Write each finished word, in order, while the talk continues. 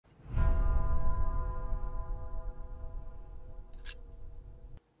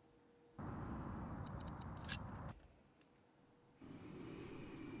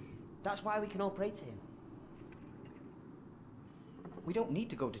That's why we can all pray to him. We don't need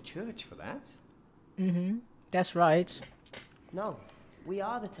to go to church for that. Mm-hmm. That's right. No, we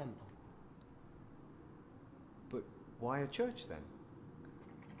are the temple. But why a church then?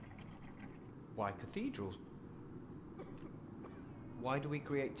 Why cathedrals? Why do we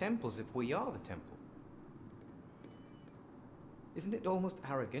create temples if we are the temple? Isn't it almost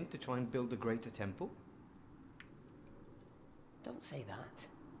arrogant to try and build a greater temple? Don't say that.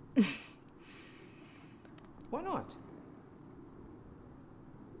 Why not?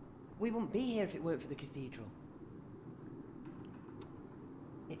 We wouldn't be here if it weren't for the cathedral.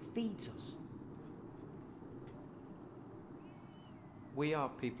 It feeds us. We are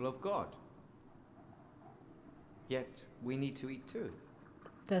people of God. Yet we need to eat too.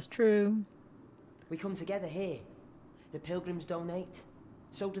 That's true. We come together here. The pilgrims donate.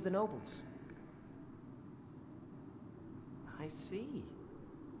 So do the nobles. I see.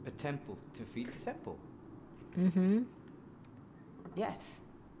 A temple to feed the temple. Mm-hmm. Yes.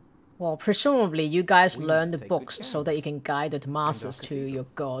 Well, presumably you guys We learn must the take books good so that you care can guide the masses to cathedral. your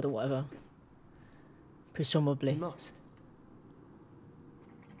god or whatever. Presumably. We must.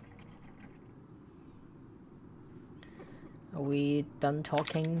 Are we done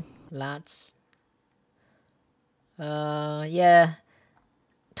talking, lads? Yeah.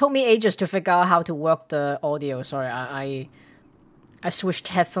 Took me ages to figure out how to work the audio. Sorry, I switched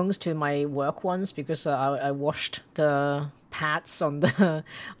headphones to my work ones because I washed the pads on the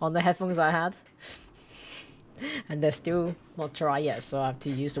headphones I had, and they're still not dry yet. So I have to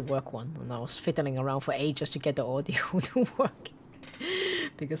use the work one, and I was fiddling around for ages to get the audio to work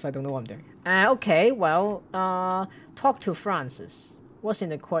because I don't know what I'm doing. Okay, well, talk to Francis. What's in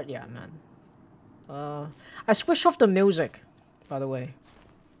the courtyard, man? I switched off the music, by the way.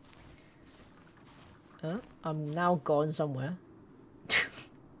 I'm now gone somewhere.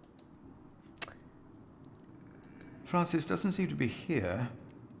 Francis doesn't seem to be here.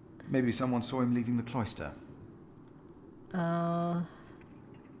 Maybe someone saw him leaving the cloister.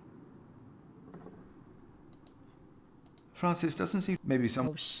 Francis doesn't seem... Maybe some...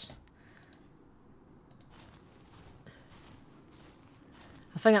 Oops.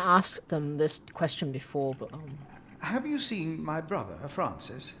 I think I asked them this question before, but Have you seen my brother,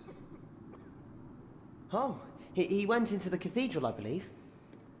 Francis? Oh, he went into the cathedral, I believe.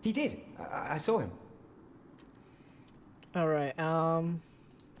 He did. I saw him. all right.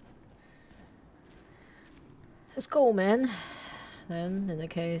 Let's go, man. Then, in that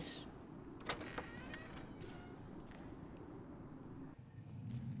case,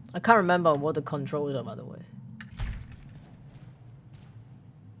 I can't remember what the controls are, by the way.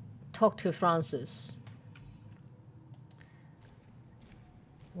 Talk to Francis.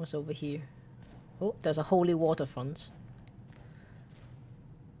 What's over here? Oh, there's a holy waterfront.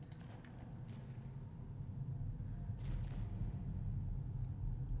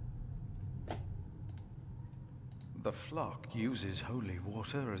 The flock uses holy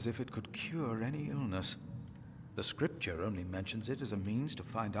water as if it could cure any illness. The scripture only mentions it as a means to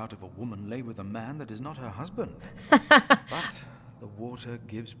find out if a woman lay with a man that is not her husband. But the water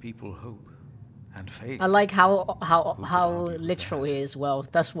gives people hope and faith. I like how argue with literal that? he is. Well,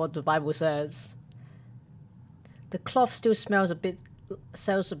 that's what the Bible says. The cloth still sells a bit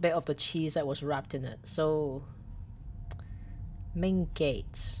of the cheese that was wrapped in it. So, main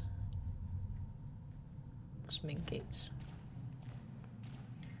gate. What's main gate?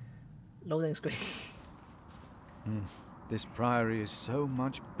 Loading screen. This priory is so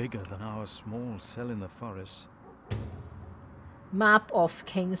much bigger than our small cell in the forest. Map of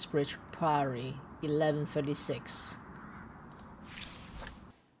Kingsbridge Priory, 1136.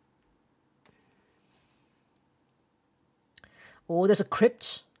 Oh, there's a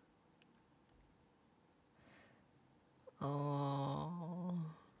crypt. Oh,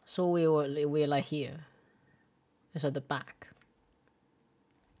 so we're like here. It's at the back.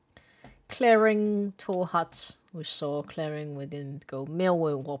 Clearing, tall hut. We saw clearing. We didn't go. Mill,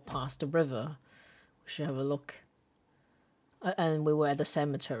 we walked past the river. We should have a look. And we were at the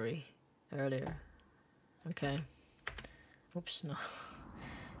cemetery earlier. Okay. Oops, no.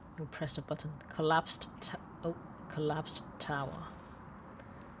 We'll press the button. Collapsed tower.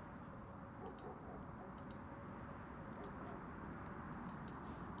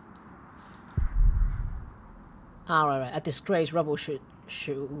 Ah, right. A disgraced rubble shoot.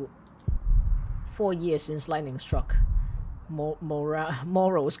 4 years since lightning struck.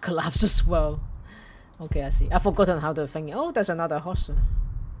 Morals collapse as well. Okay, I see. I've forgotten how to think. Oh, there's another horse.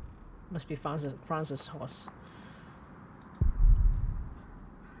 Must be Francis' horse.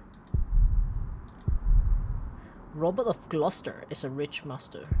 Robert of Gloucester is a rich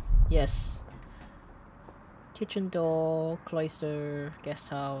master. Yes. Kitchen door, cloister, guest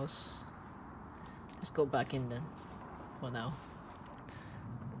house. Let's go back in then, for now.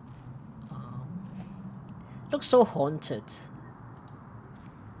 Looks so haunted.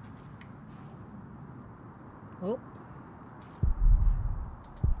 Oh.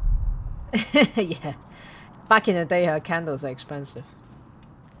 Yeah. Back in the day, her candles are expensive.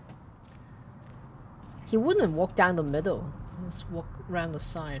 He wouldn't walk down the middle. Let's walk around the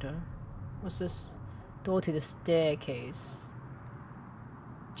side, huh? What's this? Door to the staircase.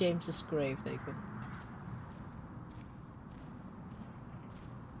 James's grave, there you go.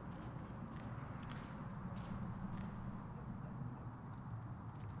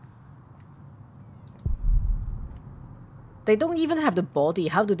 They don't even have the body.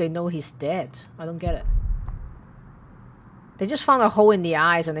 How do they know he's dead? I don't get it. They just found a hole in the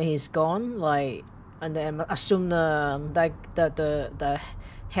eyes and then he's gone, like, and then assume the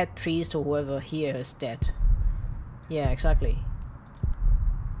head priest or whoever here is dead. Yeah, exactly.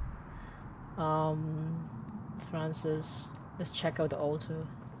 Francis, let's check out the altar.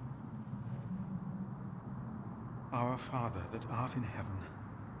 Our Father that art in heaven,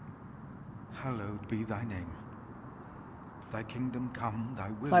 hallowed be thy name. Thy kingdom come,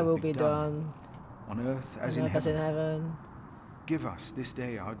 thy will be done. On earth as in heaven. Give us this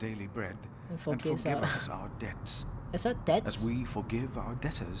day our daily bread, and forgive us our debts. Is that debts? As we forgive our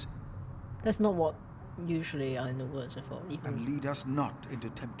debtors. That's not what usually are in the words, I thought. Even. And lead us not into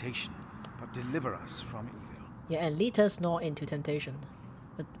temptation, but deliver us from evil. Yeah, and lead us not into temptation,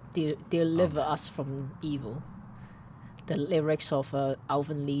 but deliver us from evil. The lyrics of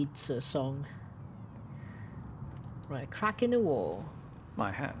Alvin Leeds' song. Right, crack in the wall. My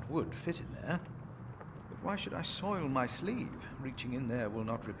hand would fit in there. But why should I soil my sleeve? Reaching in there will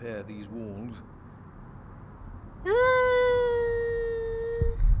not repair these walls.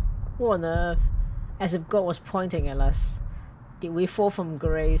 What on earth? As if God was pointing at us. Did we fall from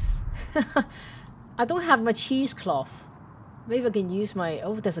grace? I don't have my cheesecloth. Maybe I can use my...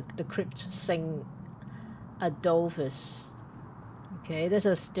 Oh, there's the crypt. Saint Adolphus. Okay, there's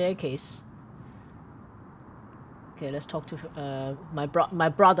a staircase. Okay, let's talk to my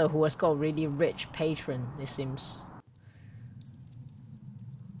brother who has got a really rich patron, it seems.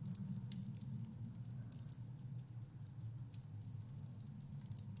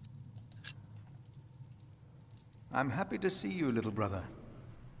 I'm happy to see you, little brother.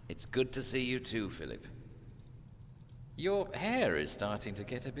 It's good to see you too, Philip. Your hair is starting to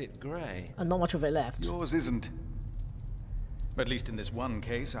get a bit grey. And not much of it left. Yours isn't. At least in this one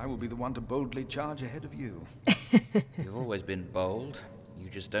case, I will be the one to boldly charge ahead of you. You've always been bold. You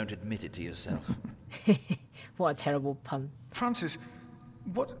just don't admit it to yourself. What a terrible pun. Francis,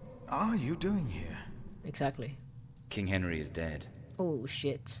 what are you doing here? Exactly. King Henry is dead. Oh,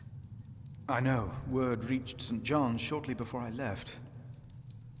 shit. I know. Word reached St. John's shortly before I left.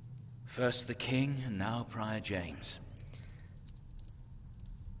 First the king, and now Prior James.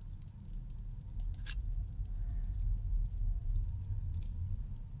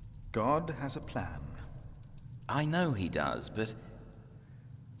 God has a plan. I know he does, but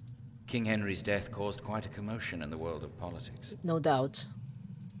King Henry's death caused quite a commotion in the world of politics. No doubt.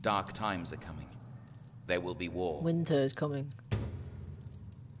 Dark times are coming. There will be war. Winter is coming.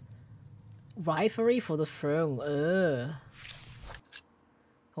 Rivalry for the throne.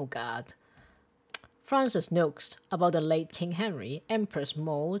 Oh god. Francis notes about the late King Henry, Empress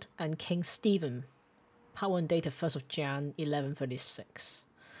Maud, and King Stephen. Power and dated 1st of Jan 1136.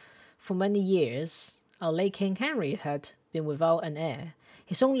 For many years, our late King Henry had been without an heir.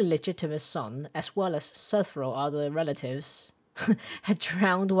 His only legitimate son, as well as several other relatives, had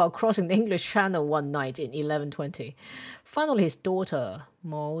drowned while crossing the English Channel one night in 1120. Finally, his daughter,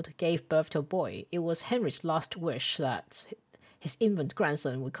 Maud, gave birth to a boy. It was Henry's last wish that his infant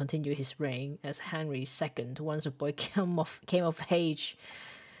grandson would continue his reign as Henry II once the boy came of age.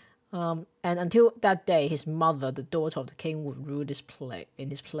 And until that day, his mother, the daughter of the king, would rule in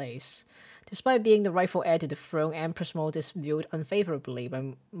his place. Despite being the rightful heir to the throne, Empress Maud is viewed unfavorably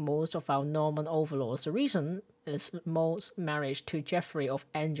by most of our Norman overlords. The reason is Maud's marriage to Geoffrey of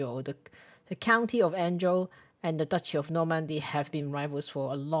Anjou. The county of Anjou and the Duchy of Normandy have been rivals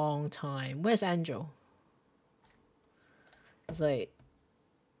for a long time. Where's Anjou? It's like...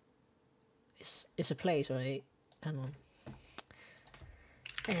 It's a place, right? Hang on.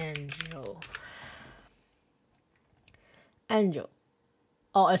 Anjou.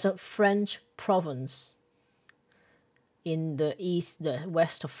 Oh, it's a French province in the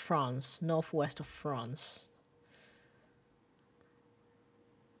west of France, northwest of France.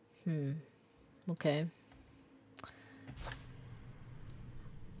 Okay.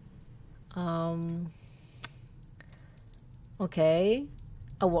 Okay.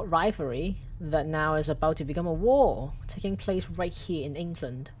 A rivalry that now is about to become a war, taking place right here in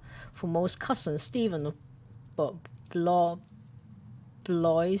England. For most cousins, Stephen Blois,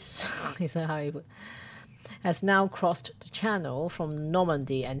 is that how you put, has now crossed the channel from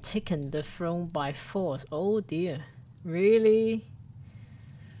Normandy and taken the throne by force. Oh dear. Really?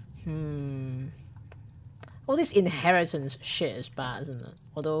 All this inheritance shit is bad, isn't it?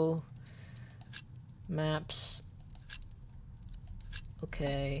 Although... Maps...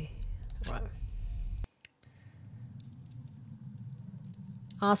 Okay, right.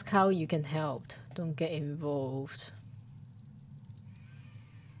 Ask how you can help. Don't get involved.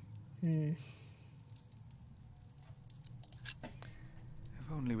 If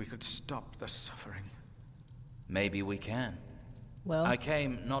only we could stop the suffering. Maybe we can. Well, I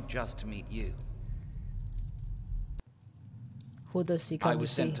came not just to meet you. who does he come I was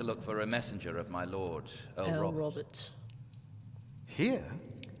to sent see? to look for a messenger of my lord, Earl Earl Robert. Robert. Here?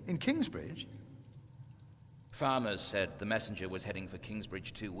 In Kingsbridge? Farmers said the messenger was heading for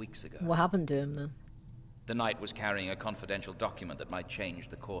Kingsbridge 2 weeks ago. What happened to him then? The knight was carrying a confidential document that might change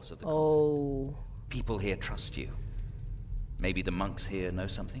the course of the conflict. Oh, People here trust you. Maybe the monks here know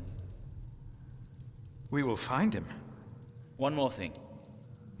something? We will find him. One more thing.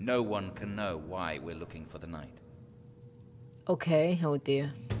 No one can know why we're looking for the knight. okay. Oh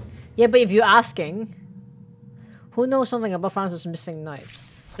dear. Yeah, but if you're asking, who knows something about Francis' missing knight?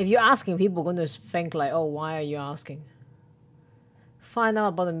 If you're asking, people are going to think like, oh, why are you asking? Find out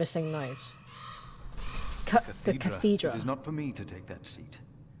about the missing knight. The cathedral. It is not for me to take that seat.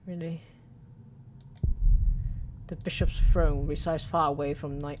 Really? The bishop's throne resides far away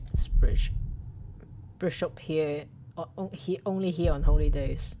from Knightsbridge. Bishop here, only here on holy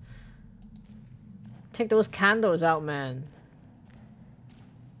days. Take those candles out, man.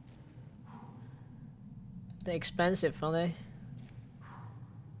 They're expensive, aren't they?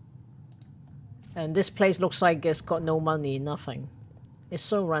 And this place looks like it's got no money, nothing. It's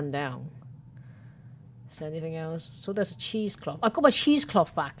so run down. Is there anything else? So there's a cheesecloth. I got my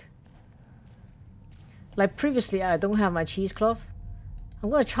cheesecloth back. Like previously, I don't have my cheesecloth. I'm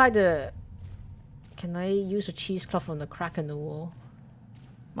gonna try the... Can I use a cheesecloth on the crack in the wall?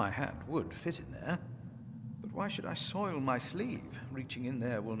 My hand would fit in there. But why should I soil my sleeve? Reaching in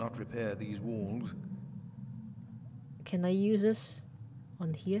there will not repair these walls. Can I use this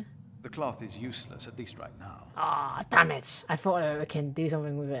on here? The cloth is useless, at least right now. Ah, damn it! I thought I can do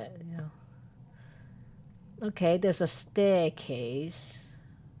something with it. You know. Okay, there's a staircase.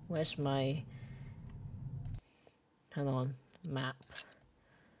 Where's my... Hang on, map.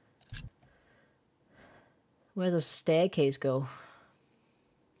 Where does the staircase go?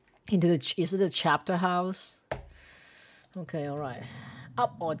 Into the... Is it the chapter house? Okay, alright.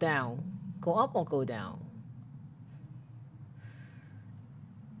 Up or down? Go up or go down?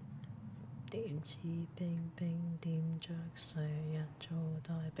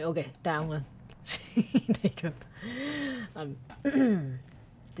 Okay, down one. Take up.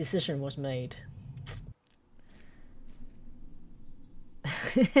 Decision was made.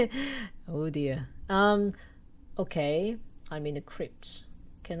 Oh dear. Okay. I'm in the crypt.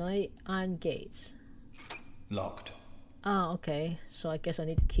 Can I iron gate? Locked. Ah, okay. So I guess I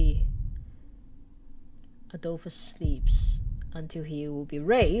need the key. Adolphus sleeps until he will be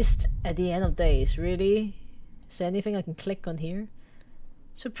raised at the end of days. Really? Is there anything I can click on here?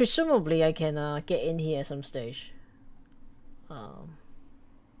 So presumably I can get in here at some stage.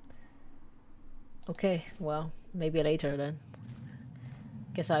 Okay, well, maybe later then.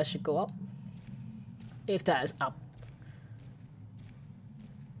 Guess I should go up. If that is up.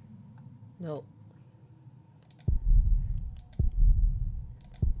 No.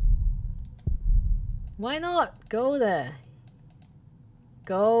 Why not? Go there.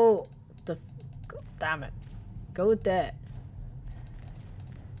 Go. Damn it. Go there.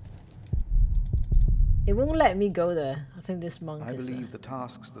 It won't let me go there. I think this monk I is believe there. the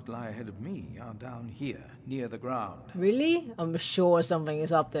tasks that lie ahead of me are down here, near the ground. Really? I'm sure something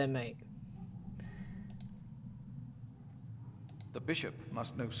is up there, mate. The bishop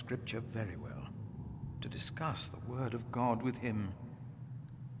must know scripture very well. To discuss the word of God with him.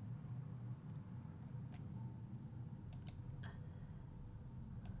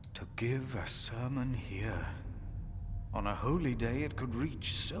 To give a sermon here. On a holy day it could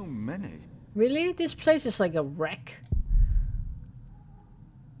reach so many. Really? This place is like a wreck.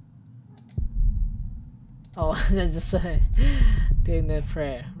 Oh, that's just doing the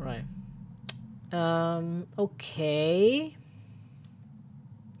prayer, right? Okay.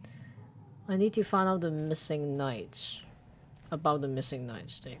 I need to find out the missing knights. About the missing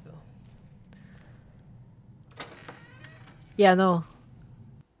knights. There you go. Yeah, no.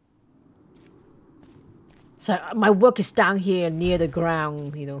 So my work is down here near the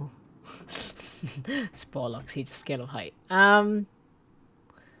ground, you know. It's bollocks, he's scared of height. I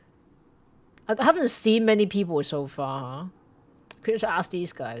haven't seen many people so far, huh? Could just ask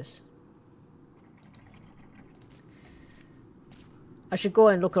these guys. I should go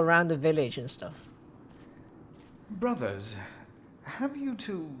and look around the village and stuff. Brothers, have you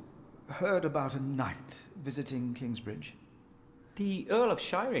two heard about a knight visiting Kingsbridge? The Earl of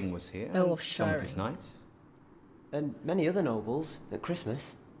Shiring was here. Earl and of some of his Shiring. knights. And many other nobles at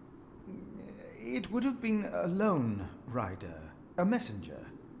Christmas. It would have been a lone rider, a messenger.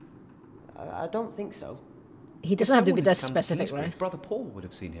 I don't think so. He If doesn't have to be someone that had come to specific, Kingsbridge, right? Brother Paul would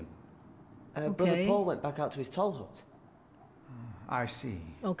have seen him. Brother Okay. Paul went back out to his toll hut. I see.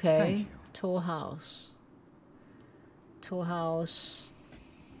 Okay. Thank you. Toll house. Toll house.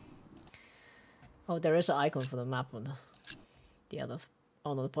 Oh, there is an icon for the map on the other,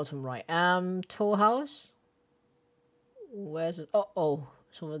 on the bottom right. Toll house. Where's it? Oh,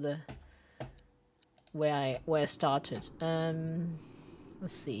 it's over there. Where I started.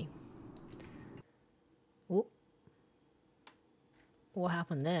 Let's see. Oh, what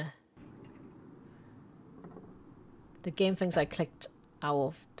happened there? The game thinks I clicked out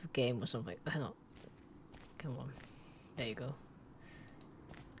of the game or something. Hang on. Come on. There you go.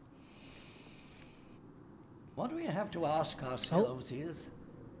 What we have to ask ourselves is,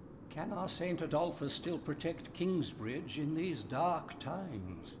 can our Saint Adolphus still protect Kingsbridge in these dark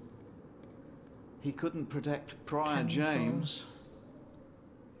times? He couldn't protect Prior Candles. James.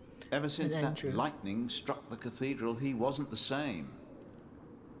 Ever since And that Andrew. lightning struck the cathedral, he wasn't the same.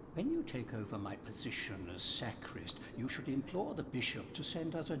 When you take over my position as sacrist, you should implore the bishop to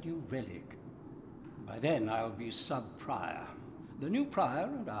send us a new relic. By then I'll be sub-prior. The new prior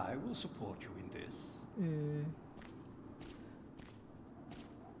and I will support you in this.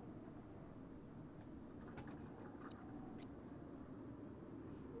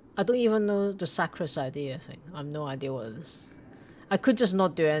 I don't even know the sacrist idea thing. I have no idea what it is. I could just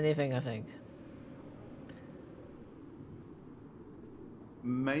not do anything, I think.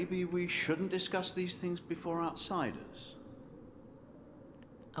 Maybe we shouldn't discuss these things before outsiders.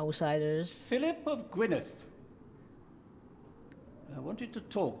 Outsiders. Philip of Gwynedd. I wanted to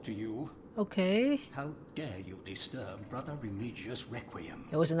talk to you. Okay. How dare you disturb Brother Remigius' Requiem?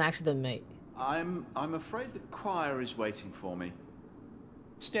 It was an accident, mate. I'm afraid the choir is waiting for me.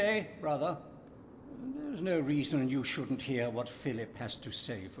 Stay, brother. There's no reason you shouldn't hear what Philip has to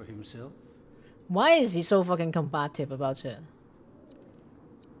say for himself. Why is he so fucking combative about it?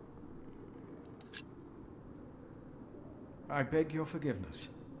 I beg your forgiveness.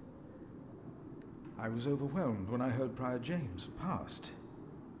 I was overwhelmed when I heard Prior James had passed.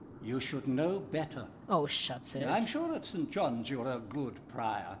 You should know better. Oh, shuts it. I'm sure at St. John's you're a good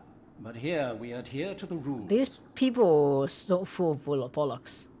prior, but here we adhere to the rules. These people are so full of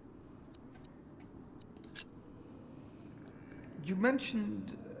bollocks. You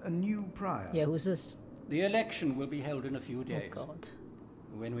mentioned a new prior. Yeah, who's this? The election will be held in a few days, Oh, God.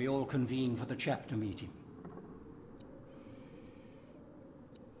 when we all convene for the chapter meeting.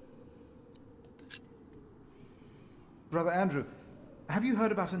 Brother Andrew, have you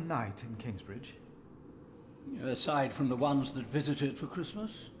heard about a knight in Kingsbridge? Aside from the ones that visited for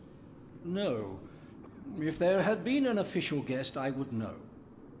Christmas? No. If there had been an official guest, I would know.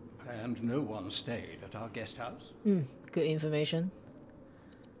 And no one stayed at our guest house. Good information.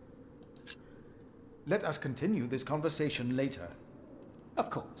 Let us continue this conversation later. Of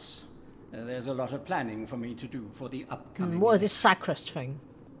course. There's a lot of planning for me to do for the upcoming... What is this sacrist thing?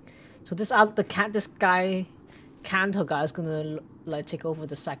 So this this guy, Cantor guy, is gonna like take over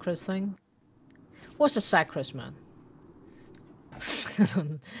the sacrist thing. What's a sacrist, man?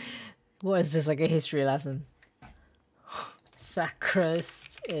 What is this, like a history lesson?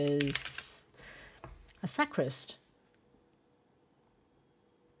 Sacrist is a sacrist.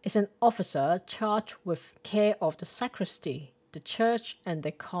 Is an officer charged with care of the sacristy, the church, and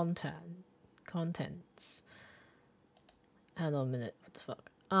the contents. Hang on a minute. What the fuck?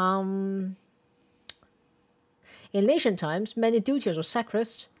 In ancient times, many duties of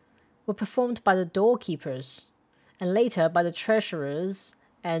sacrist were performed by the doorkeepers, and later by the treasurers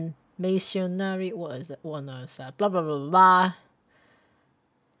and masonry. What is that? What is that? Blah blah blah blah.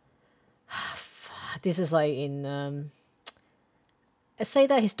 This is like in. I say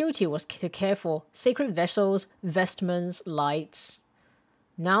that his duty was to care for sacred vessels, vestments, lights.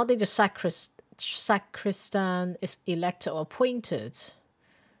 Now that the sacristan is elected or appointed,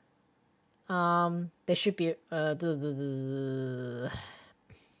 there should be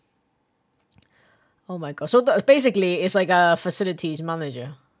Oh my god. So basically, it's like a facilities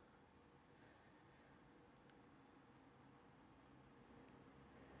manager.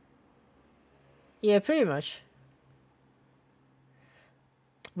 Yeah, pretty much.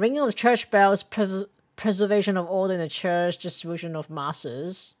 Ringing of church bells, preservation of order in the church, distribution of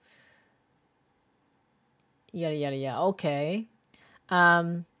masses. Yada yada yada. Okay.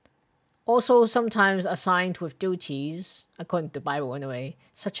 Also sometimes assigned with duties, according to the Bible anyway,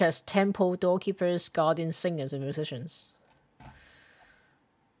 such as temple doorkeepers, guardians, singers, and musicians.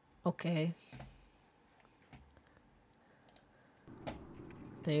 Okay.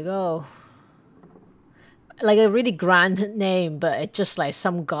 There you go. Like a really grand name, but it's just like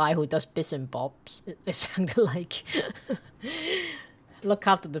some guy who does bits and bobs. It sounded like look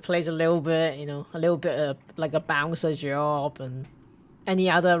after the place a little bit, you know, a little bit of like a bouncer job and any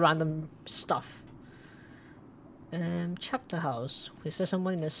other random stuff. Chapter house. Is there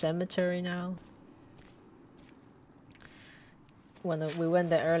someone in the cemetery now? When we went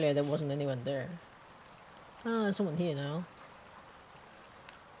there earlier, there wasn't anyone there. Oh, there's someone here now.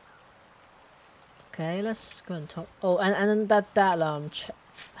 Okay, let's go and talk. Oh, and then that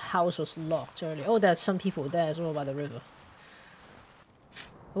house was locked earlier. Oh, there's some people there as well by the river.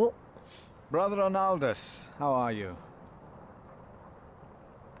 Oh, Brother Ronaldus, how are you?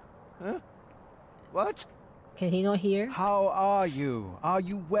 Huh? What? can he not hear? How are you? Are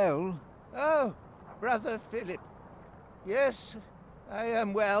you well? Oh, Brother Philip. Yes, I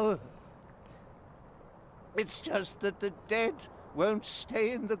am well. It's just that the dead won't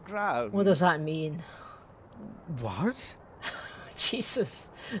stay in the ground. What does that mean? What? Jesus.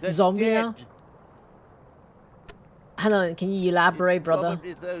 The Zombie dead. now? Hang on, can you elaborate, It's brother?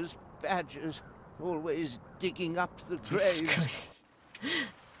 Probably those badgers always digging up the Jesus graves. Christ.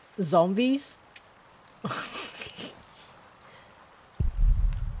 Zombies?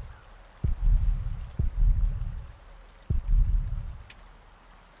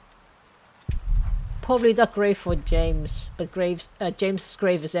 Probably that grave for James, but James's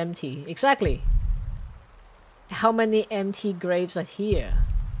grave is empty. Exactly. How many empty graves are here?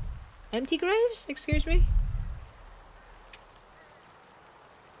 Empty graves? Excuse me?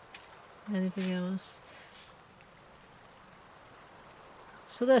 Anything else?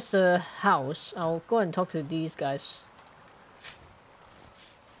 So that's the house. I'll go and talk to these guys.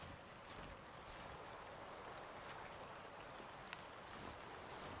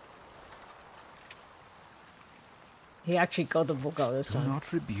 He actually got the book out this Do time.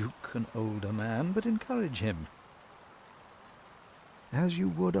 not rebuke an older man, but encourage him. As you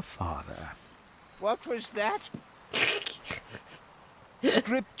would a father. What was that?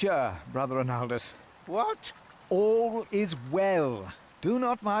 Scripture, Brother Ronaldus. What? All is well. Do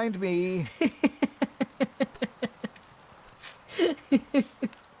not mind me.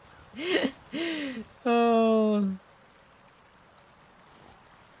 Oh.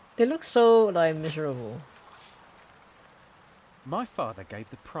 They look so, like, miserable. My father gave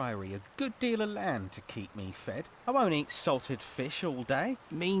the priory a good deal of land to keep me fed. I won't eat salted fish all day.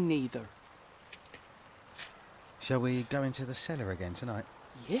 Me neither. Shall we go into the cellar again tonight?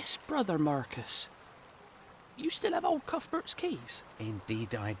 Yes, Brother Marcus. You still have old Cuthbert's keys?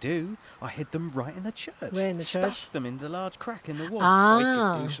 Indeed I do. I hid them right in the church. Where in the church? Stuffed them in the large crack in the wall. I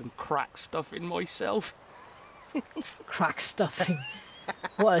Ah, could do some crack stuffing myself. crack stuffing.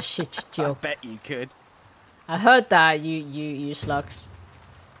 What a shit I joke. bet you could. I heard that, you slugs.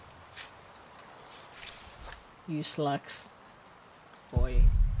 You slugs. Boy.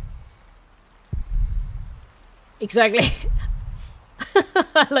 Exactly.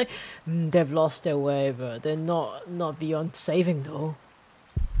 Like, they've lost their way, but they're not beyond saving though.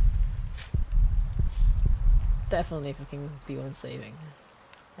 Definitely fucking beyond saving.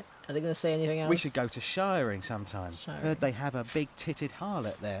 Are they gonna say anything else? We should go to shiring sometime. Shiring. Heard they have a big-titted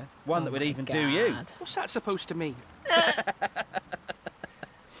harlot there. One Oh that would my even do you. God. What's that supposed to mean?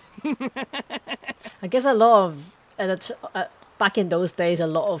 I guess a lot of back in those days, a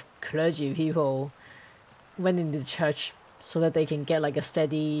lot of clergy people went into church so that they can get like a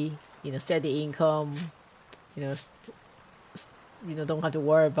steady income, don't have to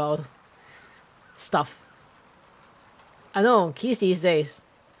worry about stuff. I know kids these days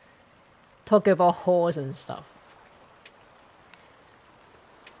talk about whores and stuff.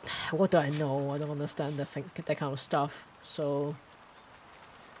 What do I know? I don't understand that kind of stuff. So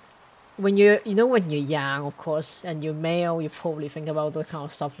when you're young, of course, and you're male, you probably think about that kind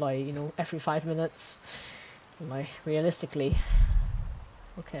of stuff like, every 5 minutes. Like, realistically.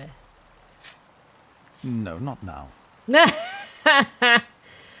 Okay. No, not now.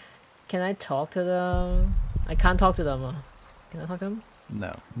 Can I talk to them? I can't talk to them. Can I talk to them?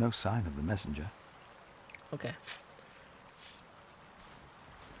 No, no sign of the messenger. Okay.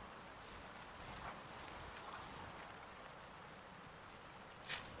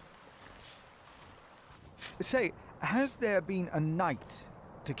 Say, has there been a knight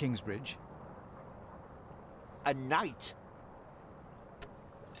to Kingsbridge? A knight?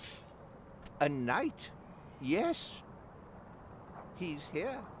 A knight? Yes. He's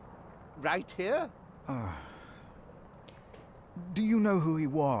here. Right here. Do you know who he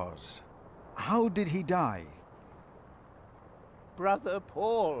was? How did he die? Brother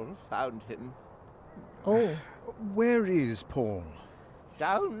Paul found him. Oh. Where is Paul?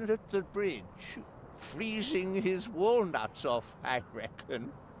 Down at the bridge. Freezing his walnuts off, I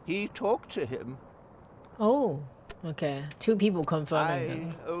reckon. He talked to him. Oh. Okay. 2 people confirming I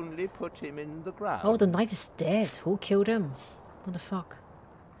them. only put him in the ground. Oh, the knight is dead. Who killed him? What the fuck?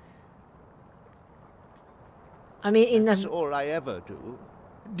 I mean, in That's the... all I ever do.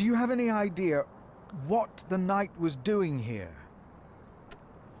 Do you have any idea what the knight was doing here?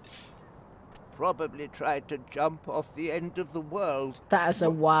 Probably tried to jump off the end of the world. That is a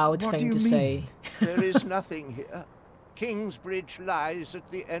wild what do thing you to mean? say. There is nothing here. Kingsbridge lies at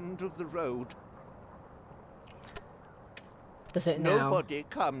the end of the road. Does it now? Nobody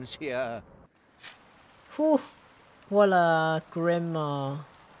comes here. Whew. What a grim...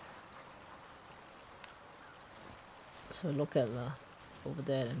 So look at over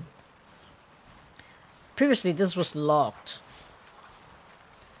there then. Previously this was locked.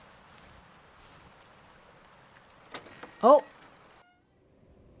 Oh!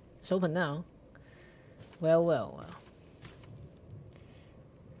 It's open now. Well, well, well.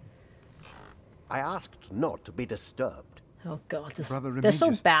 I asked not to be disturbed. Oh god, Brother they're so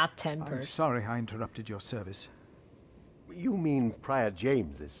Remigius, bad-tempered. I'm sorry I interrupted your service. You mean Prior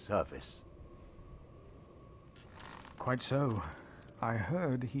James's service? Quite so. I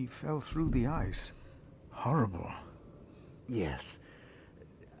heard he fell through the ice. Horrible. Yes.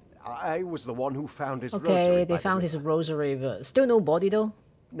 I was the one who found his rosary. Okay, they by the found his river. rosary, but still no body though.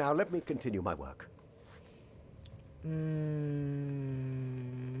 Now let me continue my work.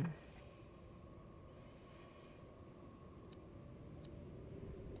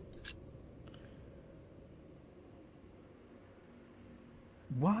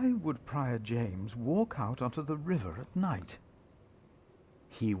 Why would Prior James walk out onto the river at night?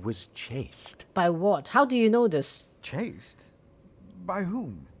 He was chased. By what? How do you know this? Chased? By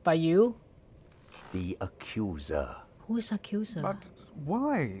whom? By you? The accuser. Who is accuser? But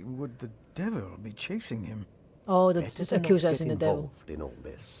why would the devil be chasing him? Oh, the Better to not accuser is get in the devil. involved in all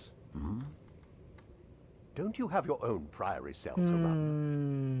this. Hmm? Don't you have your own priory cell to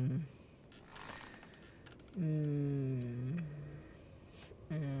run?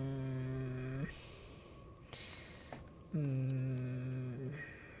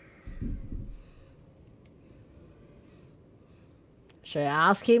 Should I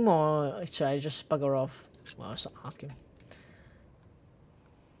ask him or should I just bugger off? Well, I'll ask him.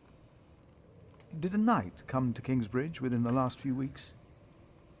 Did a knight come to Kingsbridge within the last few weeks?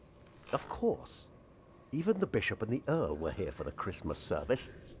 Of course. Even the bishop and the earl were here for the Christmas service.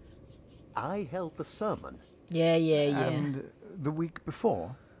 I held the sermon. Yeah. And the week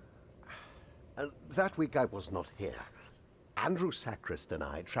before? That week I was not here. Andrew Sacrist and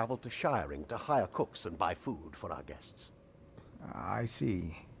I travelled to Shiring to hire cooks and buy food for our guests. I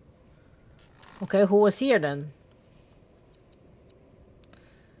see. Okay, who was here then?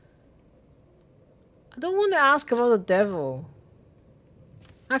 I don't want to ask about the devil.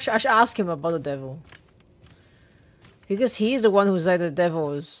 Actually, I should ask him about the devil. Because he's the one who said the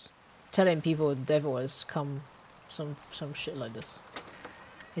devil is telling people the devil has come. Some shit like this.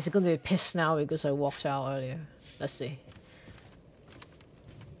 Is he going to be pissed now because I walked out earlier? Let's see.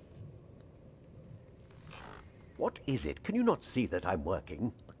 What is it? Can you not see that I'm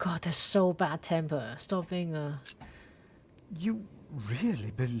working? God, they're so bad temper. Stop being You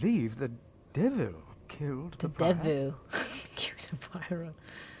really believe the devil killed the prior? devil. Killed the pirate.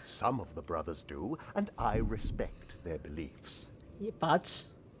 Some of the brothers do, and I respect their beliefs. Yeah, but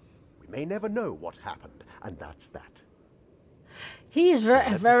We may never know what happened, and that's that. he's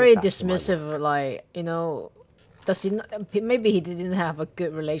Let me very get back to my dismissive. Like, you know, does he? Maybe he didn't have a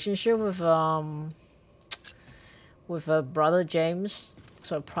good relationship with brother James,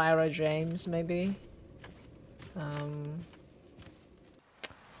 so Prior James, maybe.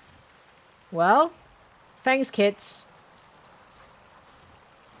 Well, thanks, kids.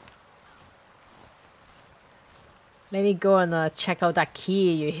 Let me go and check out that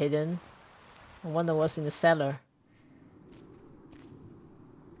key you hidden. I wonder what's in the cellar.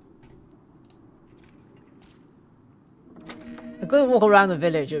 I'm going to walk around the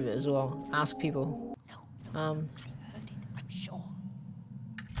village with it as well. Ask people. I heard it, I'm sure.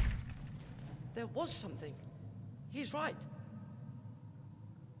 There was something. He's right.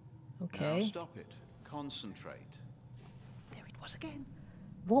 Okay. Now stop it. Concentrate. There it was again.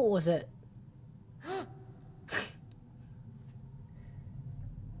 What was it?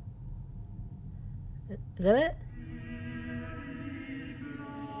 Is that it?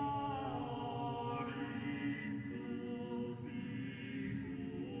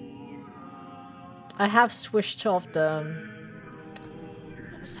 I have switched off the...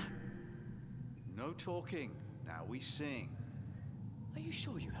 What was that? No talking. Now we sing. Are you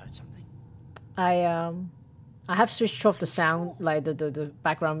sure you heard something? I have switched off the sound, like the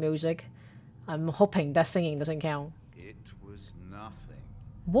background music. I'm hoping that singing doesn't count. It was nothing.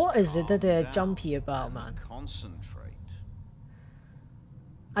 What is it that they're Calm jumpy down about, and man? Concentrate.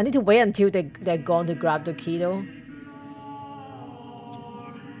 I need to wait until they're gone to grab the key though.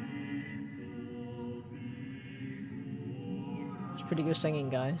 It's pretty good singing,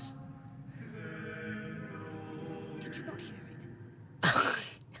 guys. Did you not hear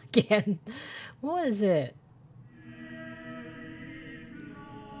it? Again. What is it?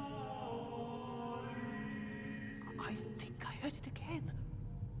 I think I heard it again.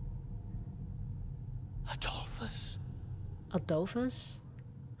 Adolphus. Adolphus?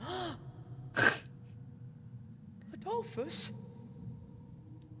 Adolphus?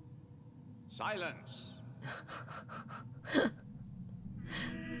 Silence.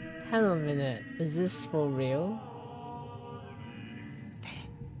 Hang on a minute. Is this for real?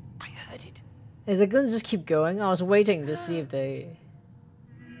 I heard it. Is it gonna just keep going? I was waiting to see if they...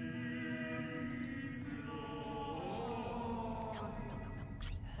 No.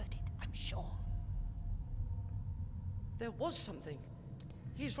 I heard it, I'm sure. There was something.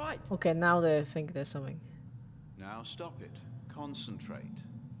 He's right. Okay, now they think there's something. Now stop it. Concentrate.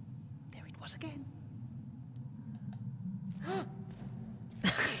 There it was again.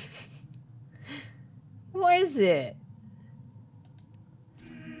 What is it?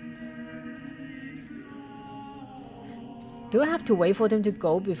 Do I have to wait for them to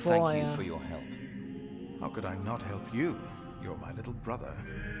go before Thank I... you for your help. How could I not help you? You're my little brother.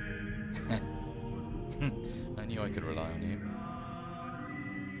 I knew I could rely on you.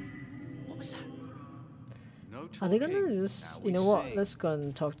 What was that? No Are they talking. gonna just... Now You know we what? sing. Let's go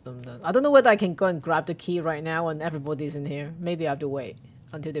and talk to them then. I don't know whether I can go and grab the key right now and everybody's in here. Maybe I have to wait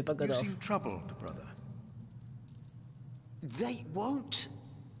until they bugger You off. seem troubled, brother. They won't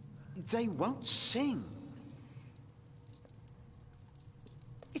sing.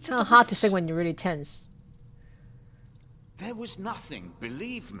 It's kind of hard to sing when you're really tense. There was nothing,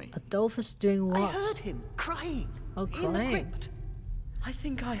 believe me. Adolphus doing what? I heard him crying. Oh, In the crying. crypt. I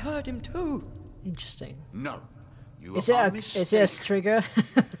think I heard him too. Interesting. No. You Is it are a mistaken. trigger?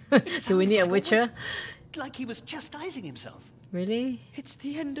 Do we need a Witcher? Like he was chastising himself. Really? It's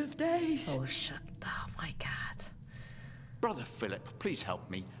the end of days. Oh, shut... Oh, my God. Brother Philip, please help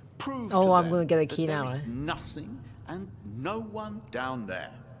me. Prove Oh, to I'm them gonna get a that key there now, is eh? nothing and no one down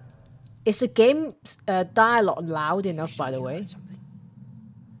there. Is the game dialogue loud enough, by the way? Something.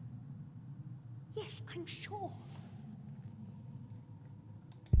 Yes, I'm sure.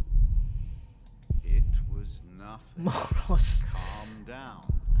 It was nothing. Moros. Calm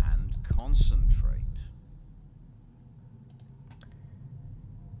down and concentrate.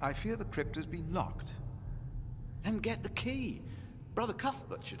 I fear the crypt has been locked. Then get the key. Brother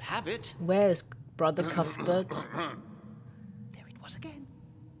Cuthbert should have it. Where's Brother Cuthbert? There it was again.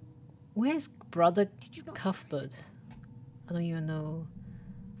 Where's Brother Cuthbert? I don't even know.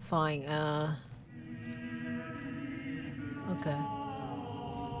 Fine, okay.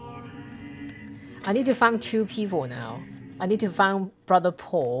 I need to find two people now. I need to find Brother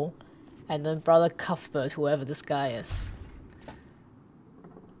Paul and then Brother Cuthbert, whoever this guy is.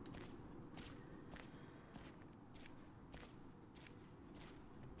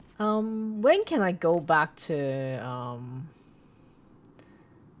 When can I go back to,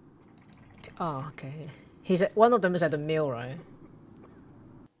 oh, okay. He's at, one of them is at the mill, right?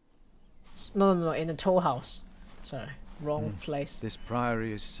 No, in the toll house. Sorry, wrong place. This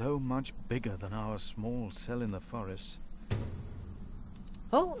priory is so much bigger than our small cell in the forest.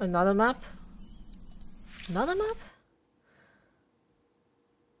 Oh, another map. Another map?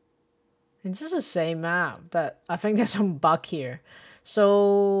 It's just the same map, but I think there's some bug here.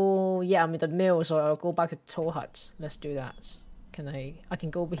 So yeah, I'm in the mill, so I'll go back to the toll hut. Let's do that. Can I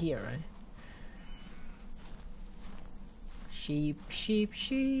can go over here, right? Sheep, sheep,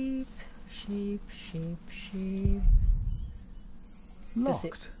 sheep, sheep, sheep, sheep.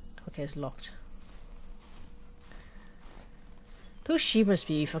 Locked. Okay, it's locked. Those sheep must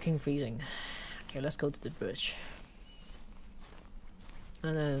be fucking freezing. Okay, let's go to the bridge.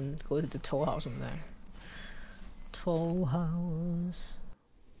 And then go to the toll house from there. Toll house.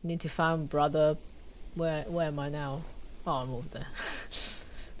 Need to find brother. Where am I now? Oh, I'm over there.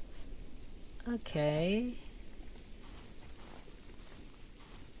 Okay.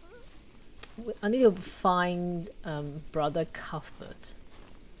 I need to find brother Cuthbert.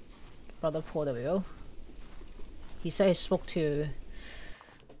 Brother Paul, there we go. He said he spoke to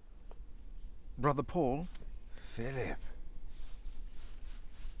Brother Paul? Philip.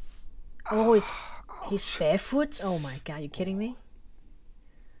 Oh, he's barefoot? Oh my god, you kidding me?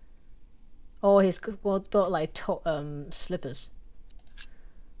 Oh, he's got like slippers.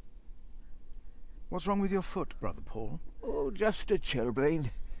 What's wrong with your foot, Brother Paul? Oh, just a chilblain.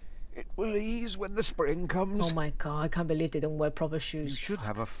 It will ease when the spring comes. Oh my god, I can't believe they don't wear proper shoes. You should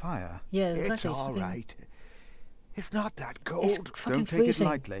have a fire. Yeah, exactly. It's all right. It's not that cold. It's fucking Don't take freezing. it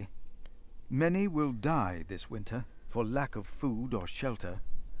lightly. Many will die this winter for lack of food or shelter.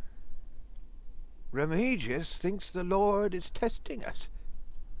 Remigius thinks the Lord is testing us.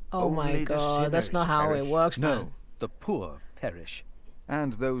 Oh my Only the god, that's not sinners how it perish. works, man. No, the poor perish.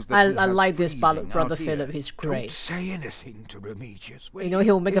 And those that I like this brother Philip. Philip, he's Don't great. say anything to Remigius. You know,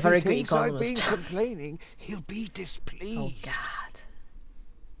 he'll make a If he very good thinks I've been economist. complaining, he'll be displeased. Oh god.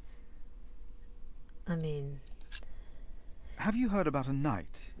 I mean... Have you heard about a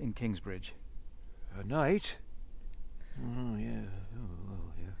knight in Kingsbridge? A knight? Oh, yeah.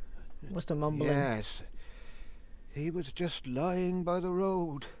 Oh, yeah. What's the mumbling? Yes. He was just lying by the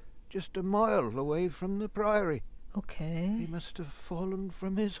road, just a mile away from the priory. Okay. He must have fallen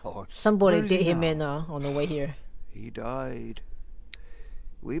from his horse. Somebody Where is he did him now? in on the way here. He died.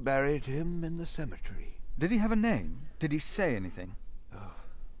 We buried him in the cemetery. Did he have a name? Did he say anything?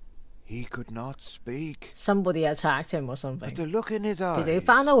 He could not speak. Somebody attacked him or something. But the look in his eyes. Did they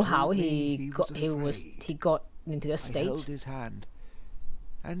find out told how me he got into that I held state? his hand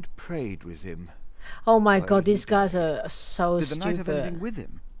and prayed with him. Oh my while god, he these guys are so Did the knight have anything stupid. with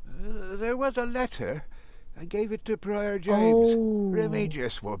him? There was a letter. I gave it to Prior James. Oh.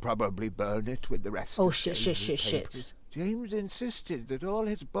 Remigius will probably burn it with the rest Oh, of shit, James's shit, shit, papers. shit. James insisted that all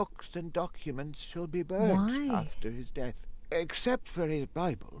his books and documents shall be burned Why? after his death, except for his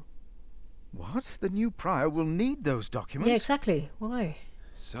Bible. What? The new prior will need those documents? Yeah, exactly. Why?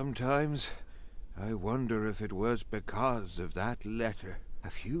 Sometimes I wonder if it was because of that letter. A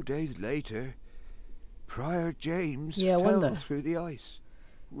few days later, Prior James Yeah, I fell wonder. through the ice.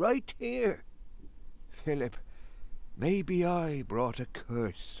 Right here. Philip, maybe I brought a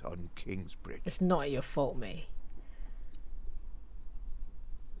curse on Kingsbridge. It's not your fault, mate.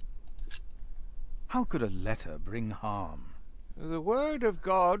 How could a letter bring harm? The word of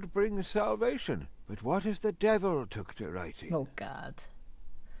God brings salvation. But what if the devil took to writing? Oh god.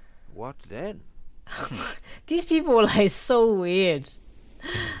 What then? These people are like so weird.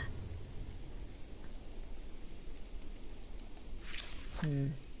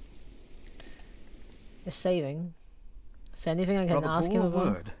 It's saving. Is there anything I can Brother ask Paul, him a about?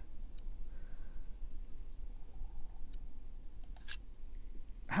 word.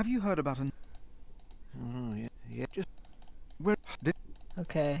 Have you heard about an... Oh, yeah, just... Where did...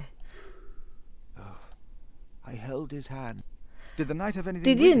 Okay. I held his hand. Did the knight have anything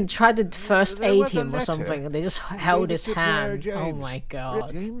They with him? didn't try to first There aid was a him or letter. something. They just I held gave it his to Prior hand. Oh James. my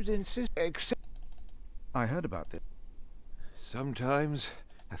god. James insisted. I heard about this. Sometimes,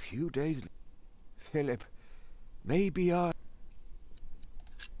 a few days... Philip, maybe I...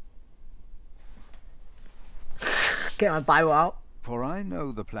 Get my Bible out. For I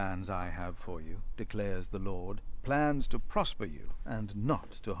know the plans I have for you, declares the Lord, plans to prosper you and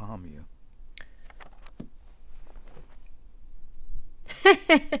not to harm you.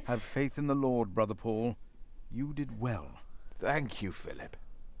 Have faith in the Lord, Brother Paul. You did well. Thank you, Philip.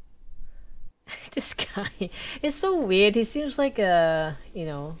 This guy is so weird. He seems like a, you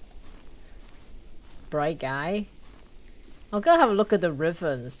know, bright guy. I'll go have a look at the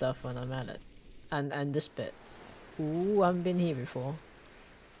river and stuff when I'm at it. And this bit. Ooh, I haven't been here before.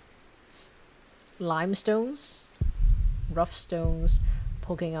 Limestones? Rough stones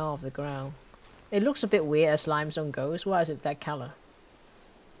poking out of the ground. It looks a bit weird as limestone goes. Why is it that color?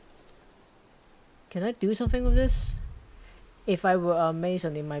 Can I do something with this? If I were a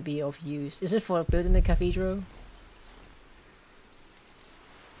mason, it might be of use. Is it for building the cathedral?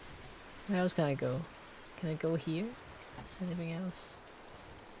 Where else can I go? Can I go here? Is there anything else?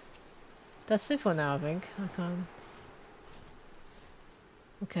 That's it for now, I think. I can't...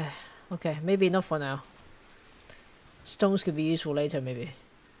 Okay, okay, maybe not for now. Stones could be useful later, maybe.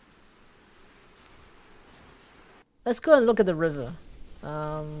 Let's go and look at the river.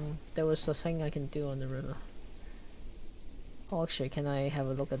 There was a thing I can do on the river. Oh, actually, can I have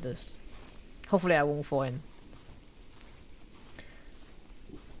a look at this? Hopefully I won't fall in.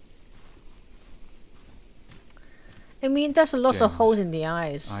 I mean, there's lots of holes in the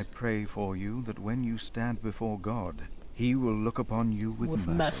eyes. I pray for you that when you stand before God, He will look upon you with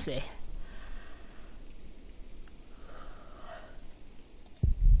mercy.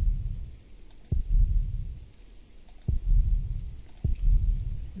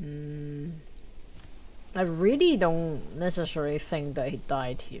 I really don't necessarily think that he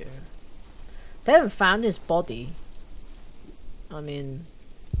died here. They haven't found his body. I mean...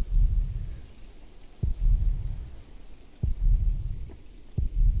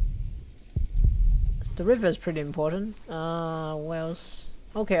 The river is pretty important. What else?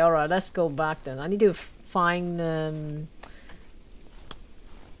 Okay, alright, let's go back then. I need to find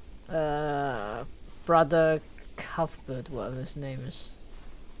Brother Cuthbert, whatever his name is.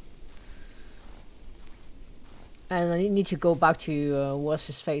 And I need to go back to what's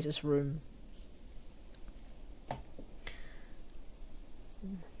his face's room.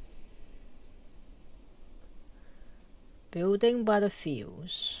 Building by the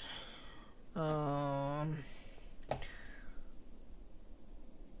fields.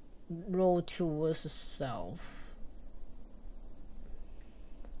 Roll towards the south.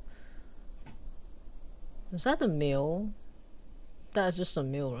 Is that the mill? That's just a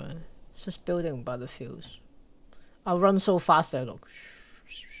mill, right? It's just building by the fields. I'll run so fast that I look.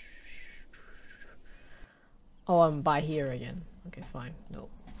 Oh, I'm by here again. Okay, fine. No.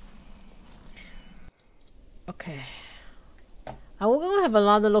 Okay. I will go have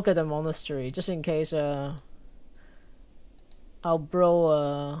another look at the monastery, just in case I'll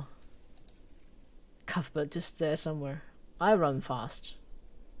bro Cuthbert just there somewhere. I run fast.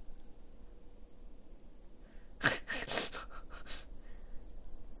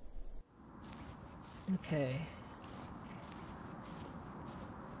 Okay.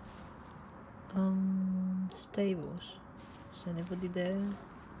 Stables. Is anybody there?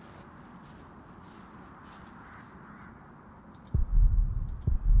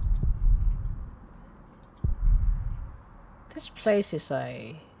 This place is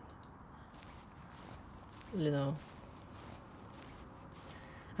a, you know.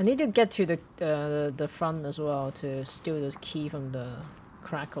 I need to get to the front as well to steal the key from the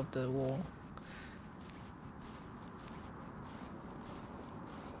crack of the wall.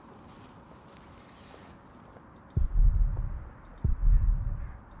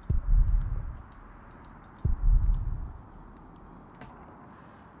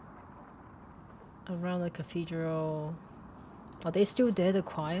 Around the cathedral. Are they still there, the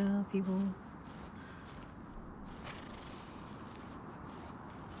choir people?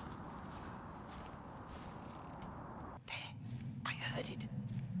 There, I heard it.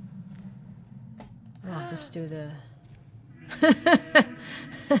 Oh, they're still there.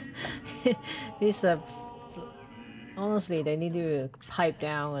 These are... Honestly, they need to pipe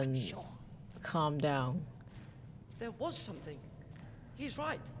down and calm down. There was something. He's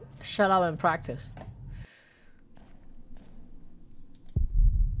right. Shut up and practice.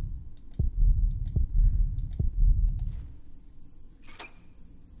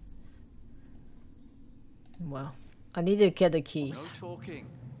 Well, I need to get the keys. No talking.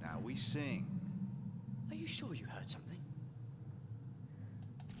 Now we sing. Are you sure you heard something?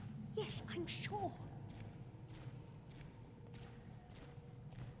 Yes, I'm sure.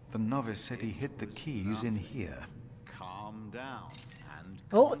 The novice said he hid the keys in here. Calm down and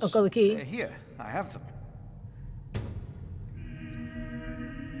oh, I've got the key. They're here. I have them.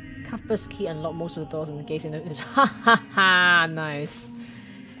 Cuthbert's key unlocked most of the doors and the gates in the... Ha ha ha! Nice.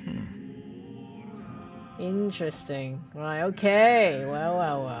 Interesting. Right, okay.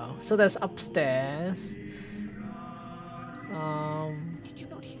 Well. So that's upstairs. Did you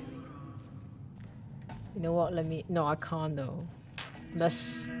not hear it? You know what? Let me... No, I can't though.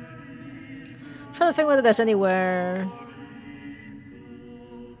 Let's... try to think whether there's anywhere...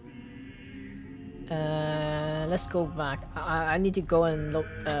 let's go back. I need to go and look,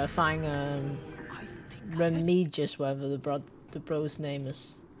 find Remigius, whatever the bro's name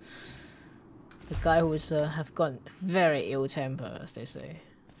is. The guy who is have got very ill temper, as they say.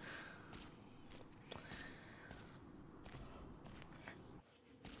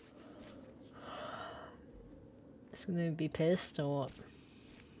 It's gonna be pissed or what?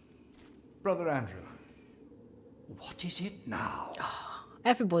 Brother Andrew. What is it now?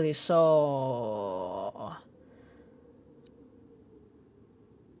 Everybody saw.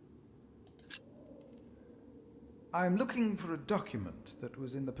 I'm looking for a document that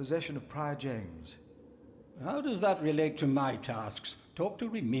was in the possession of Prior James. How does that relate to my tasks? Talk to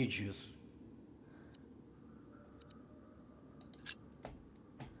Remigius.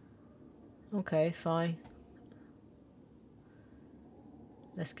 Okay, fine.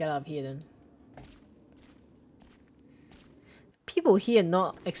 Let's get out of here then. People here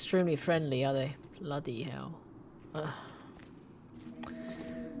not extremely friendly, are they? Bloody hell. Ugh.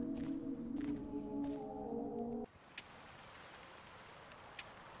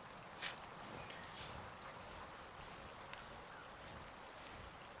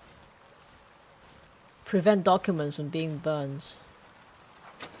 Prevent documents from being burned.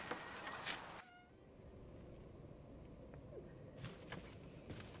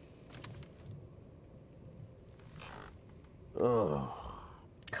 Oh.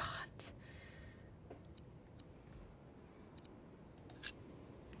 God.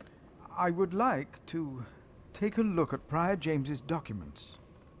 I would like to take a look at Prior James's documents.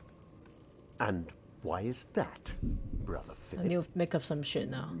 And why is that, Brother Philip? I need to make up some shit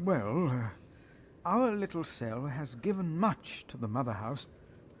now. Well, our little cell has given much to the Mother House.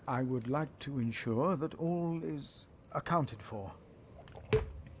 I would like to ensure that all is accounted for.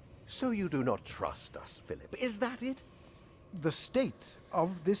 So you do not trust us, Philip, is that it? The state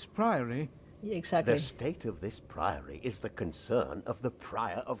of this priory... Yeah, exactly. The state of this priory is the concern of the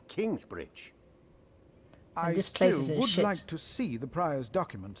Prior of Kingsbridge. And this place is still in would shit. like to see the prior's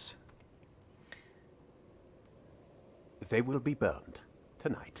documents. They will be burned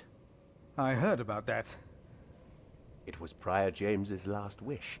tonight. I heard about that. It was Prior James's last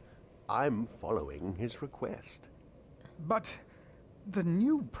wish. I'm following his request. But the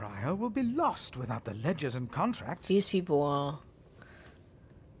new prior will be lost without the ledgers and contracts. These people are...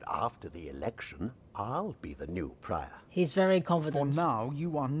 After the election, I'll be the new prior. He's very confident. For now,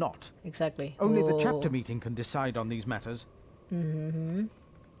 you are not. Exactly. Only the chapter meeting can decide on these matters. Mm-hmm.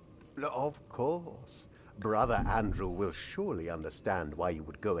 Of course. Brother Andrew will surely understand why you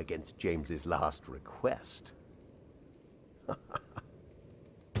would go against James's last request.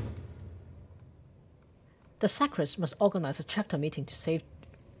 The sacrist must organize a chapter meeting to save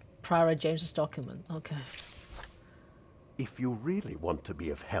Prior James's document. Okay. If you really want to be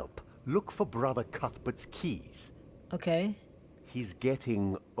of help, look for Brother Cuthbert's keys. Okay. He's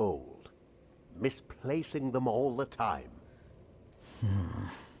getting old, misplacing them all the time.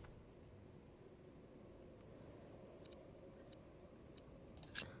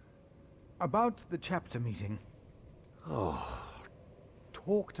 About the chapter meeting. Oh,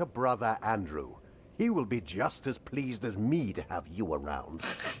 talk to Brother Andrew. He will be just as pleased as me to have you around.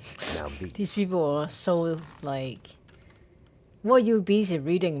 Now, these people are so, like... What are you busy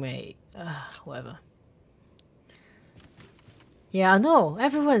reading, mate? Whatever. Yeah, I know.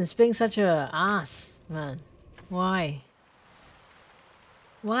 Everyone's being such a ass, man. Why?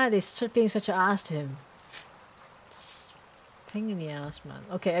 Why are they being such an ass to him? Pain in the ass, man.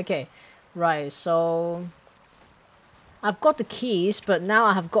 Okay, okay. Right, so... I've got the keys, but now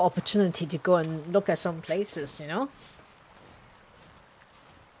I have got opportunity to go and look at some places, you know?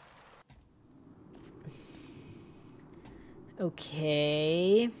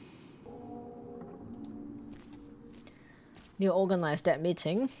 Okay. Need to organize that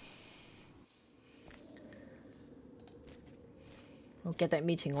meeting. We'll get that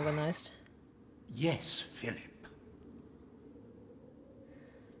meeting organized. Yes, Philip.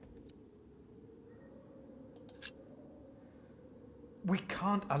 We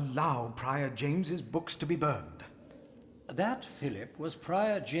can't allow Prior James's books to be burned. That, Philip, was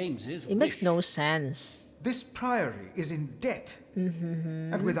Prior James's It makes no sense. This priory is in debt.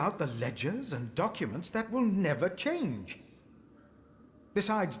 And without the ledgers and documents, that will never change.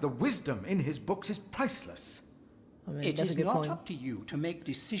 Besides, the wisdom in his books is priceless. I mean, It that's is a good not point. up to you to make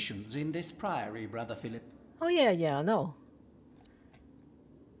decisions in this priory, Brother Philip. Oh yeah, yeah, I know.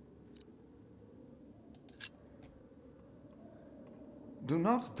 Do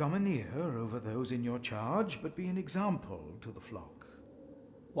not domineer over those in your charge, but be an example to the flock.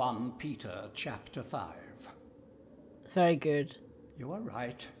 1 Peter chapter 5. Very good. You are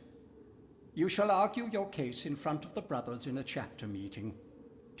right. You shall argue your case in front of the brothers in a chapter meeting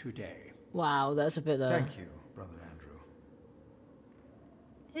today. Wow, that's a bit... Thank you, Brother Andrew.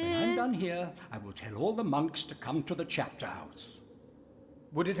 When I'm done here, I will tell all the monks to come to the chapter house.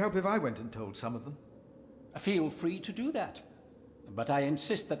 Would it help if I went and told some of them? Feel free to do that. But I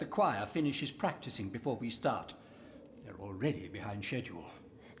insist that the choir finishes practicing before we start. They're already behind schedule.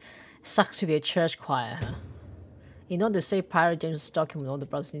 Sucks to be a church choir, huh? In order to save Prior James's document, all the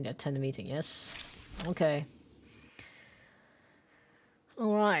brothers need to attend the meeting, yes? Okay.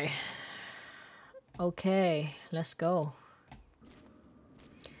 Alright. Okay, let's go.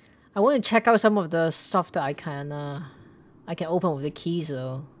 I want to check out some of the stuff that I can I can open with the keys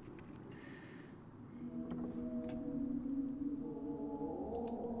though.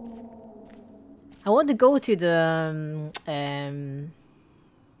 I want to go to the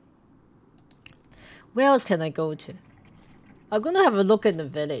where else can I go to? I'm gonna have a look in the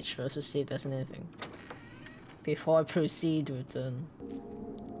village first to see if there's anything before I proceed with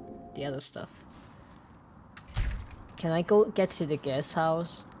the other stuff. Can I go get to the guest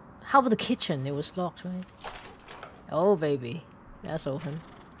house? How about the kitchen? It was locked, right? Oh baby, that's open.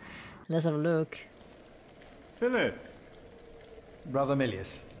 Let's have a look. Philip, Brother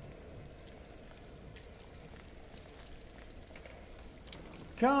Milius.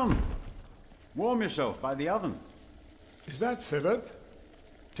 Come, warm yourself by the oven. Is that Philip?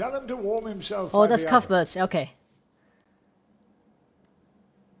 Tell him to warm himself. Oh, that's Cuthbert. Okay.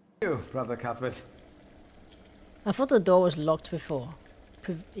 You, Brother Cuthbert. I thought the door was locked before.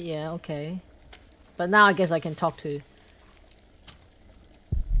 Yeah, okay. But now I guess I can talk to.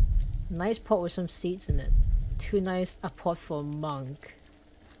 Nice pot with some seeds in it. Too nice a pot for a monk.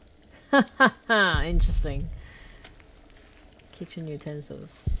 Haha, interesting. Kitchen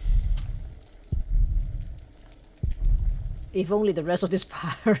utensils. If only the rest of this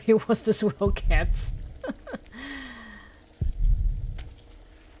priory was this well kept.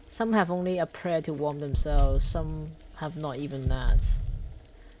 Some have only a prayer to warm themselves, some have not even that.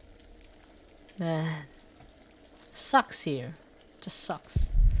 Man. Sucks here. Just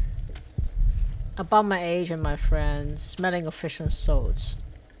sucks. About my age and my friends, smelling of fish and salt.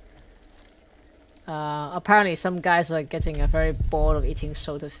 Apparently some guys are getting very bored of eating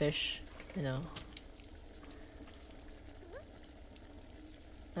salted fish, you know.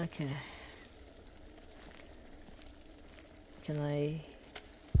 Okay. Can I...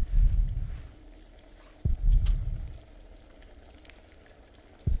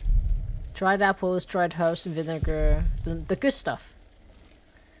 Dried apples, dried herbs, vinegar, the good stuff.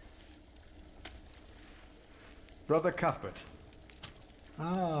 Brother Cuthbert.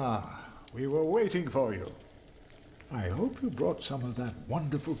 Ah, we were waiting for you. I hope you brought some of that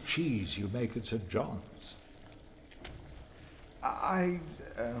wonderful cheese you make at St. John's. I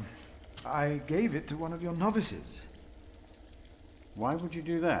gave it to one of your novices. Why would you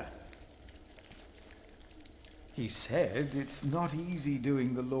do that? He said it's not easy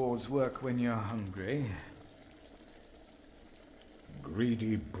doing the Lord's work when you're hungry.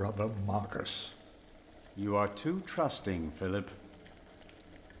 Greedy brother Marcus. You are too trusting, Philip.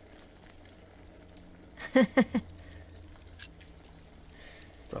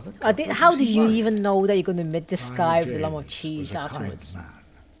 How do you even know that you're going to meet this guy with a lump of cheese afterwards? Man.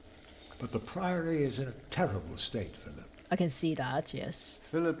 But the priory is in a terrible state, Philip. I can see that, yes.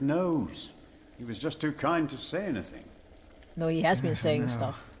 Philip knows. He was just too kind to say anything. No, he has been saying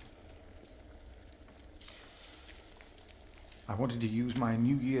stuff. I wanted to use my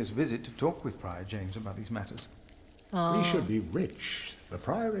New Year's visit to talk with Prior James about these matters. We should be rich. The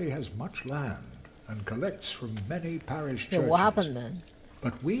priory has much land and collects from many parish churches. Yeah, what happened then?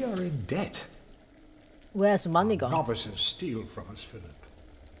 But we are in debt. Where's the money gone? Novices steal from us, Philip.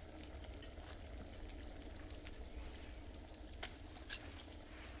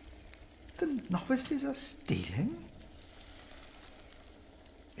 The novices are stealing?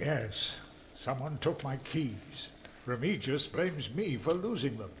 Yes. Someone took my keys. Remigius blames me for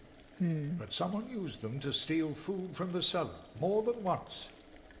losing them. But someone used them to steal food from the cellar, more than once.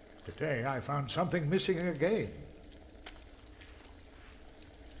 Today I found something missing again.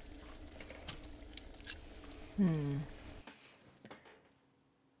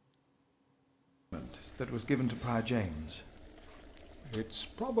 That was given to Prior James. It's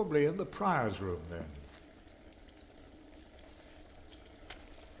probably in the prior's room,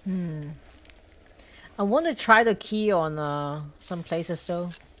 then. I want to try the key on some places, though.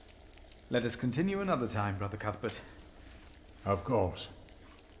 Let us continue another time, Brother Cuthbert. Of course.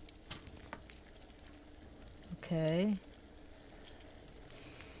 Okay.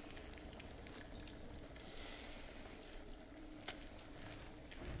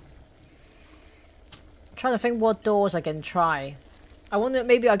 Trying to think what doors I can try. I wonder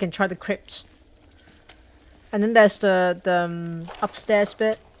maybe I can try the crypt. And then there's the upstairs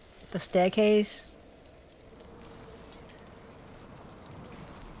bit, the staircase.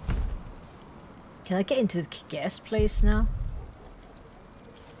 Can I get into the guest place now?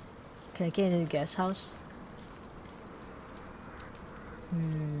 Can I get into the guest house?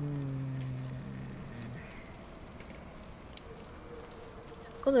 I'm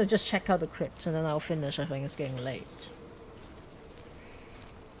gonna just check out the crypt and then I'll finish. I think it's getting late.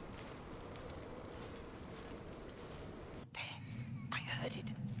 I heard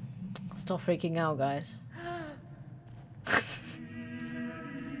it. Stop freaking out, guys.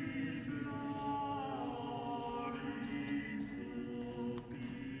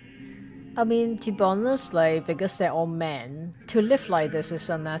 I mean, to be honest, like, because they're all men, to live like this is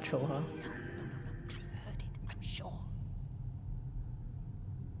unnatural, huh? I'm sure.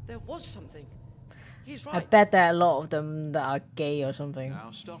 There was something. He's I right. bet there are a lot of them that are gay or something.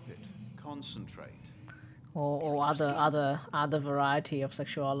 Now stop it. Concentrate. Or other variety of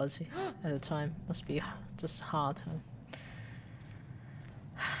sexuality at the time. Must be just hard, huh?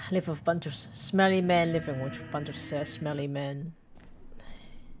 Live with a bunch of smelly men living with a bunch of smelly men.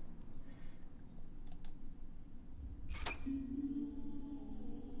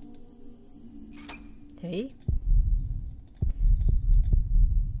 Hey?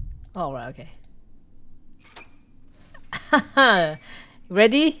 Oh, right, okay.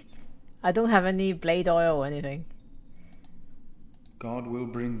 Ready? I don't have any blade oil or anything. God will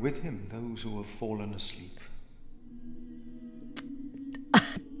bring with him those who have fallen asleep.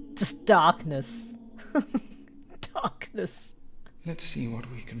 Just darkness. Darkness. Let's see what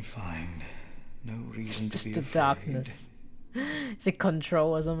we can find. No reason to just be the afraid. Darkness. Is it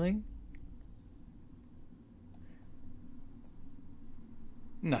control or something?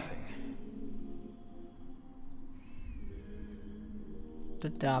 Nothing. The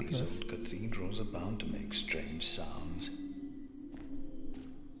darkness. These old cathedrals are bound to make strange sounds.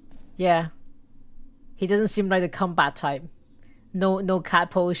 Yeah. He doesn't seem like the combat type. No cat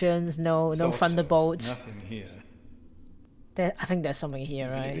potions, no thunderbolts. Nothing here. I think there's something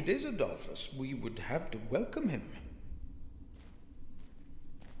here, right? If it is Adolphus, we would have to welcome him.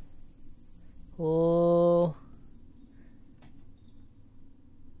 Oh.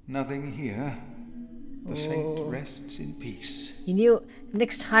 Nothing here. The saint rests in peace. You knew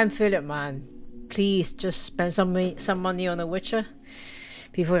next time, Philip, man, please just spend some money on The Witcher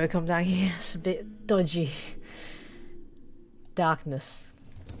before you come down here. It's a bit dodgy. Darkness.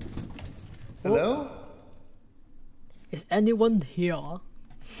 Hello? Is anyone here?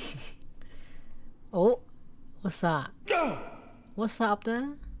 Oh, what's that? What's that up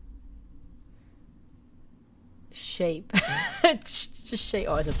there? Shape. Just shape.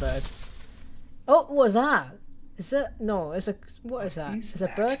 Oh, it's a bird. Oh, what's that? Is it? No, it's a. What is that? Is it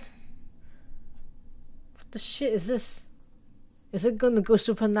a bird? What the shit is this? Is it gonna go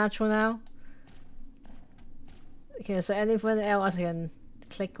supernatural now? Okay, is there anything else I can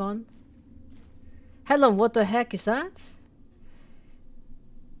click on? Helen, what the heck is that?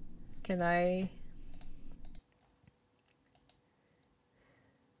 Can I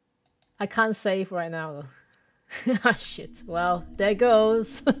can't save right now though. Ah, shit. Well, there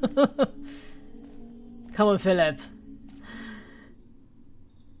goes. Come on, Philip.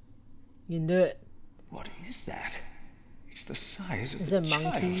 You knew it. What is that? It's the size of It's a a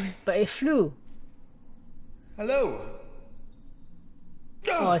monkey, child. but it flew. Hello.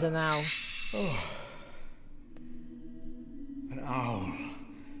 Oh, it's an owl. Oh. An owl.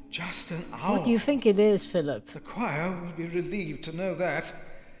 Just an owl. What do you think it is, Philip? The choir will be relieved to know that.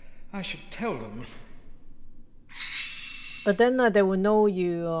 I should tell them. But then they will know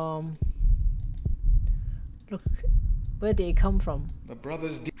you. Look, where did it come from? The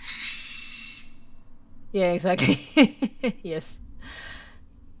brothers. Yeah, exactly. Yes.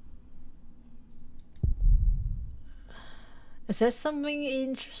 Is there something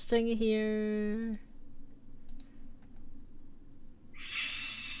interesting here?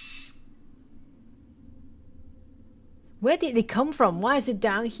 Where did it come from? Why is it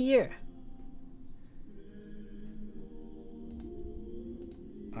down here?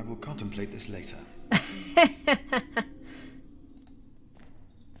 I will contemplate this later.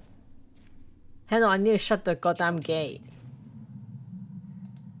 Hang on, I need to shut the goddamn gate.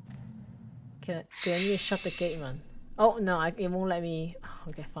 Do I need to shut the gate, man? Oh no, it won't let me.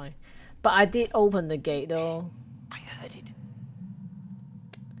 Okay, fine. But I did open the gate though. I heard it.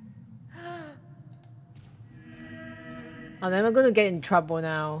 And then we're gonna get in trouble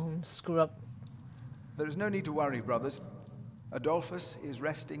now. Screw up. There is no need to worry, brothers. Adolphus is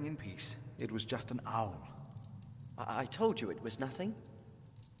resting in peace. It was just an owl. I told you it was nothing.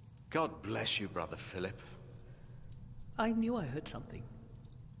 God bless you, Brother Philip. I knew I heard something.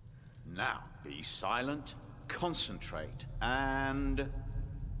 Now, be silent, concentrate, and...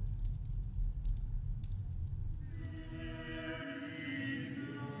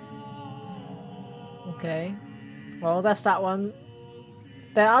 Okay. Well, that's that one.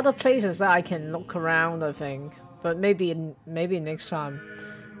 There are other places that I can look around, I think. But maybe next time.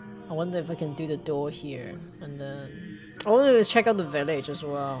 I wonder if I can do the door here. And then... I want to check out the village as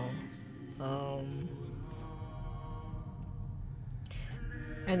well.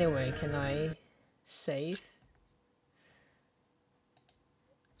 Anyway, can I save?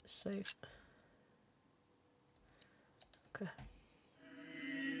 Save. Okay.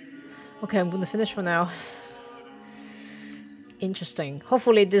 Okay, I'm gonna finish for now. Interesting.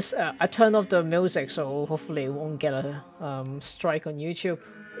 Hopefully this, I turned off the music, so hopefully it won't get a strike on YouTube.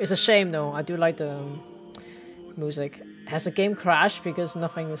 It's a shame though, I do like the music. Has the game crashed because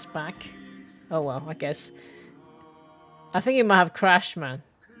nothing is back? Oh well, I guess. I think it might have crashed, man.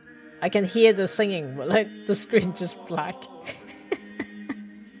 I can hear the singing, but like the screen just black.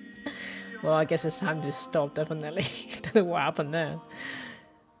 Well, I guess it's time to stop, definitely. Don't know what happened there.